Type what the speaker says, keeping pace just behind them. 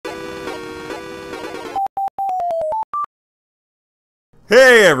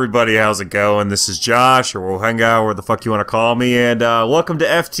Hey everybody, how's it going? This is Josh, or Wohengao, or the fuck you want to call me, and welcome to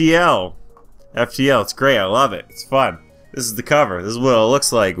FTL. FTL, it's great, I love it, it's fun. This is the cover, this is what it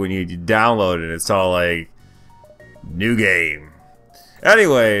looks like when you download it. It's all like, new game.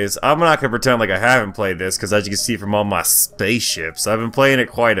 Anyways, I'm not going to pretend like I haven't played this, because as you can see from all my spaceships, I've been playing it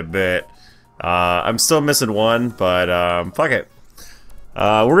quite a bit. I'm still missing one, but fuck it.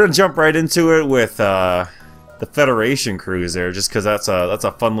 We're going to jump right into it with the Federation cruiser, just because that's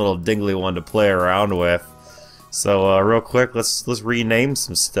a fun little dingly one to play around with. So real quick, let's rename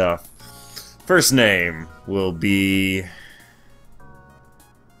some stuff. First name will be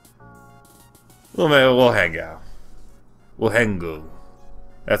Wohengao. Wohengao.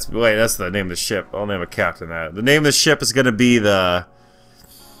 That's the name of the ship. I'll name a captain that. The name of the ship is gonna be the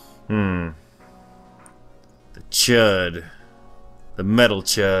Chud. The Metal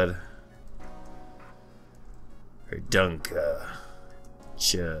Chud. Herdunka.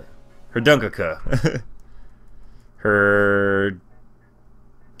 Chud. Herdunkaka. Herdunka.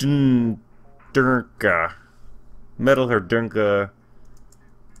 Metal Herdunka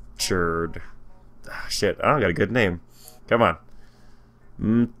Churd. Ah, shit, I don't got a good name. Come on.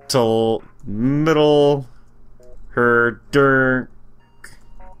 Middle Herdunk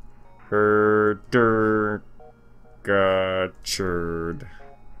Churd.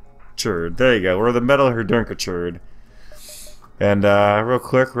 Churd. There you go. We're the Metal Herdunka Churd. And real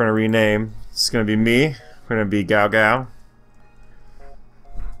quick, we're gonna rename. It's gonna be me. We're gonna be Gao Gao.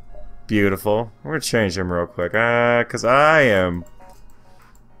 Beautiful. We're gonna change him real quick. Cause I am.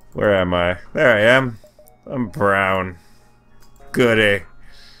 Where am I? There I am. I'm brown. Goody.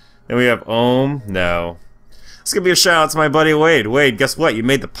 Then we have Ohm. No. It's gonna be a shout out to my buddy Wade. Wade, guess what? You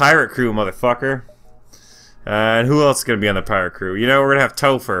made the pirate crew, motherfucker. And who else is gonna be on the pirate crew? You know, we're gonna have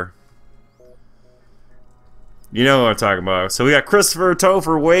Topher. You know what I'm talking about. So we got Christopher,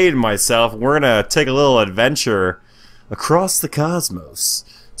 Topher, Wade, and myself. We're gonna take a little adventure across the cosmos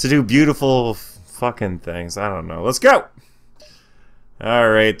to do beautiful fucking things. I don't know. Let's go!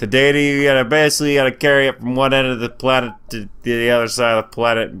 Alright, the data you gotta carry it from one end of the planet to the other side of the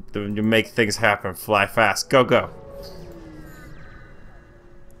planet to make things happen. Fly fast. Go, go.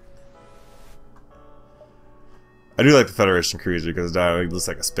 I do like the Federation cruiser because it looks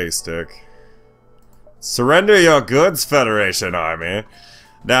like a space stick. Surrender your goods, Federation Army.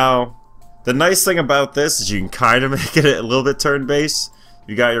 Now, the nice thing about this is you can kind of make it a little bit turn-based.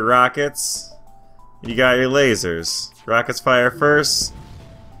 You got your rockets, you got your lasers. Rockets fire first.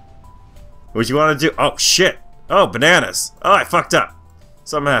 What you want to do? Oh, shit. Oh, bananas. Oh, I fucked up.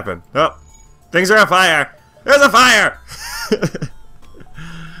 Something happened. Oh, things are on fire. There's a fire!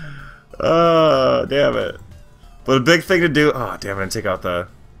 Oh, damn it. But a big thing to do... Oh, damn it, I didn't take out the...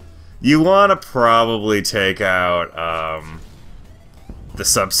 You want to probably take out the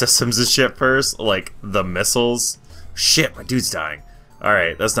subsystems of the ship first, like the missiles. Shit, my dude's dying.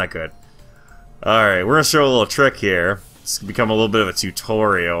 Alright, that's not good. Alright, we're going to show a little trick here. It's going to become a little bit of a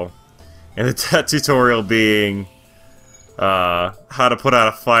tutorial. And that tutorial being how to put out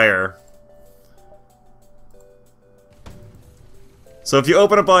a fire. So if you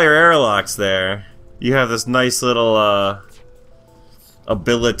open up all your airlocks there, you have this nice little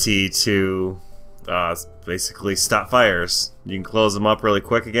ability to basically stop fires. You can close them up really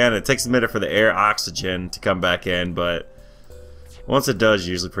quick again. It takes a minute for the air oxygen to come back in, but once it does,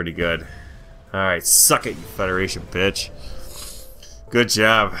 usually pretty good. Alright, suck it, you Federation bitch. Good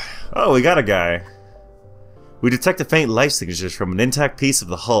job. Oh, we got a guy. We detected faint life signatures from an intact piece of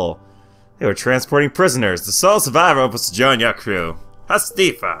the hull. They were transporting prisoners. The sole survivor was to join your crew.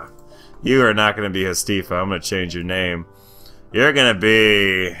 Hastifa. You are not going to be Hastifa. I'm going to change your name. You're going to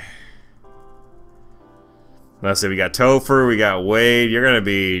be... Let's see, we got Topher, we got Wade. You're going to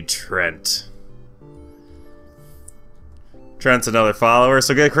be Trent. Trent's another follower,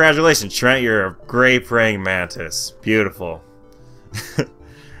 so good. Congratulations, Trent. You're a gray praying mantis. Beautiful.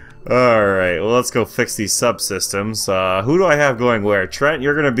 Alright, well, let's go fix these subsystems. Who do I have going where? Trent,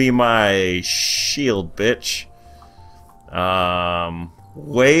 you're gonna be my shield, bitch.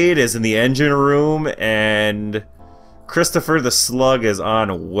 Wade is in the engine room, and Christopher the Slug is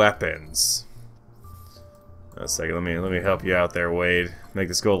on weapons. A second, let me help you out there, Wade. Make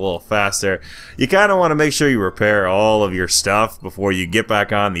this go a little faster. You kind of want to make sure you repair all of your stuff before you get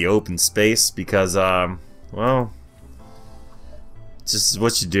back on the open space, because, well, it's just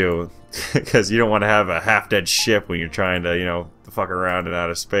what you do. Because you don't want to have a half-dead ship when you're trying to, you know, fuck around in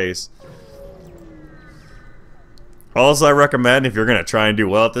outer space. Also, I recommend, if you're going to try and do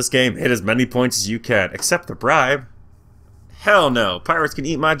well at this game, hit as many points as you can. Accept the bribe. Hell no. Pirates can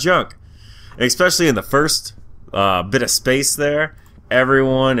eat my junk. And especially in the first bit of space there,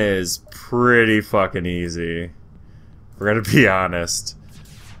 everyone is pretty fucking easy. We're gonna be honest.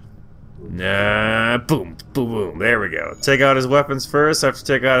 Nah, boom, boom, boom. There we go. Take out his weapons first. After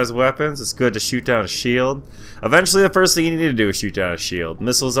take out his weapons, it's good to shoot down a shield. Eventually, the first thing you need to do is shoot down a shield.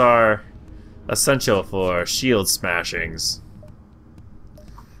 Missiles are essential for shield smashings.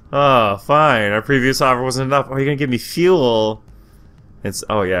 Oh, fine. Our previous offer wasn't enough. Oh, you're gonna give me fuel?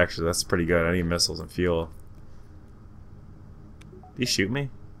 Oh yeah, actually, that's pretty good. I need missiles and fuel. Did you shoot me?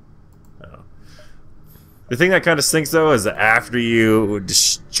 Oh. The thing that kind of stinks though is that after you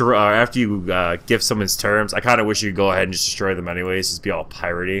destroy, give someone's terms, I kind of wish you'd go ahead and just destroy them anyways. Just be all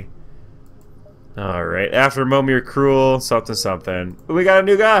piratey. All right. After a moment, you're cruel. Something, something. We got a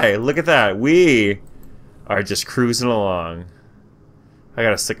new guy. Look at that. We are just cruising along. I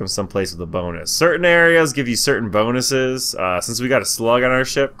gotta stick him someplace with a bonus. Certain areas give you certain bonuses. Since we got a slug on our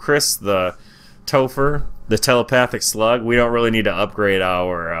ship, Chris, the Topher, the telepathic slug, we don't really need to upgrade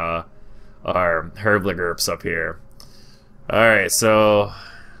our Herbligerps up here. Alright, so...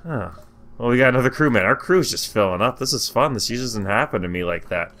 well, we got another crewman. Our crew's just filling up. This is fun. This usually doesn't happen to me like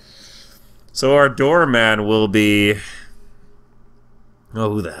that. So our doorman will be... Oh,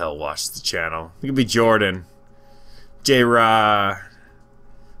 who the hell watches the channel? It could be Jordan. J-Ra...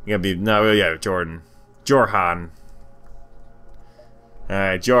 You gotta be... No, yeah, Jordan. Jorhan.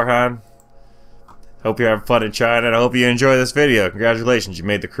 Alright, Jorhan. Hope you're having fun in China, and I hope you enjoy this video. Congratulations, you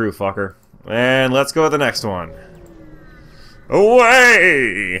made the crew, fucker. And let's go to the next one.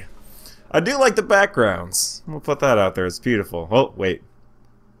 Away! I do like the backgrounds. We'll put that out there. It's beautiful. Oh, wait.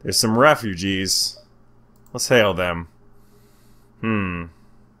 There's some refugees. Let's hail them.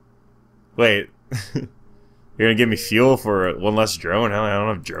 Wait. You're gonna give me fuel for one less drone? Hell, I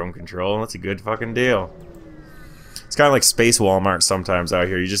don't have drone control. That's a good fucking deal. It's kind of like Space Walmart sometimes out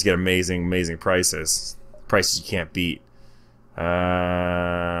here. You just get amazing, amazing prices. Prices you can't beat.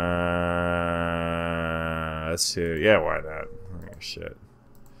 Let's see. Yeah, why not? Oh, shit.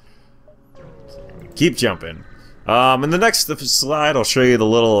 Keep jumping. In the next slide, I'll show you the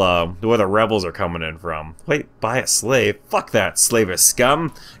little, where the rebels are coming in from. Wait, buy a slave? Fuck that, slave of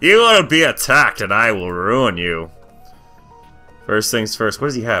scum. You will be attacked and I will ruin you. First things first, what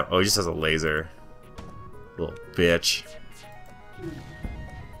does he have? Oh, he just has a laser. Little bitch.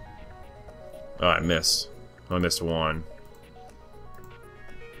 Oh, I missed. I missed one.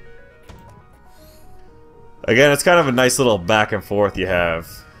 Again, it's kind of a nice little back and forth you have.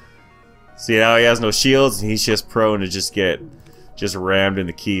 See how he has no shields and he's just prone to just get rammed in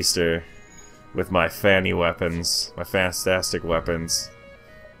the keister with my fanny weapons, my fantastic weapons.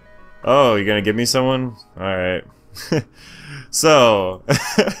 Oh, you're gonna give me someone? Alright. So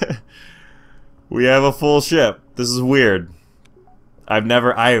we have a full ship. This is weird.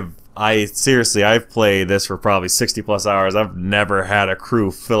 Seriously, I've played this for probably 60 plus hours. I've never had a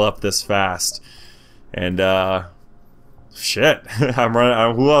crew fill up this fast. And shit. I'm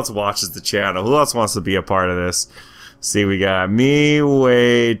running. Who else watches the channel? Who else wants to be a part of this? See, we got me,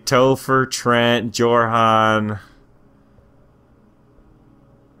 Wade, Topher, Trent, Jorhan.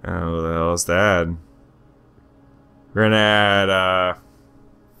 Oh, who the hell is that? We're gonna add,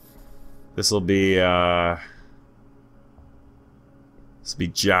 this'll be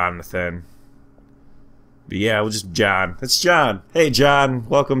Jonathan. But yeah, we'll just John. It's John. Hey, John.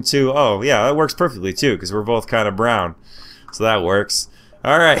 Welcome to... Oh, yeah, that works perfectly, too, because we're both kind of brown. So that works.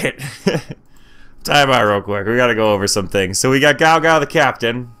 Alright. Time out real quick. We gotta go over some things. So we got Gao the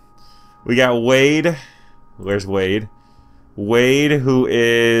captain. We got Wade. Where's Wade? Wade, who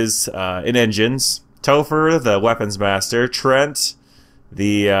is in engines. Topher, the weapons master. Trent,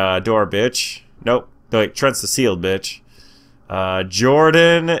 the door bitch. Nope. Wait, Trent's the sealed bitch.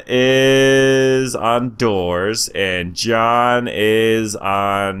 Jordan is on doors, and John is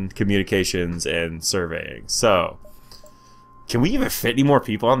on communications and surveying. So, can we even fit any more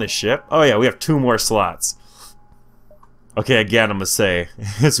people on this ship? Oh yeah, we have 2 more slots. Okay, again, I'm gonna say,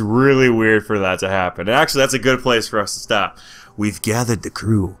 it's really weird for that to happen. And actually, that's a good place for us to stop. We've gathered the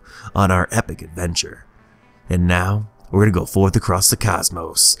crew on our epic adventure. And now, we're gonna go forth across the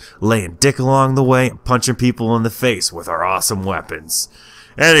cosmos, laying dick along the way and punching people in the face with our awesome weapons.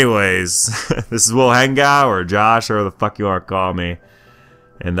 Anyways, this is Wohengao or Josh or the fuck you want to call me.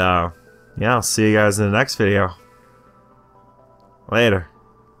 And yeah, I'll see you guys in the next video. Later.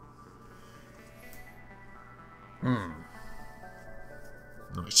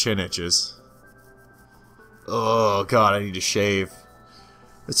 My chin itches. Oh god, I need to shave.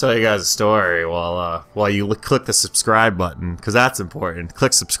 Let's tell you guys a story while you click the subscribe button, because that's important.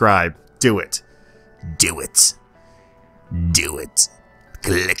 Click subscribe. Do it. Do it. Do it.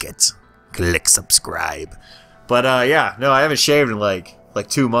 Click it. Click subscribe. But yeah, no, I haven't shaved in like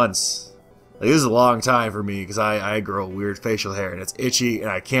 2 months. Like, this is a long time for me because I grow weird facial hair and it's itchy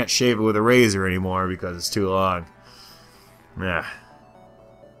and I can't shave it with a razor anymore because it's too long. Yeah.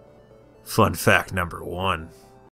 Fun fact number 1.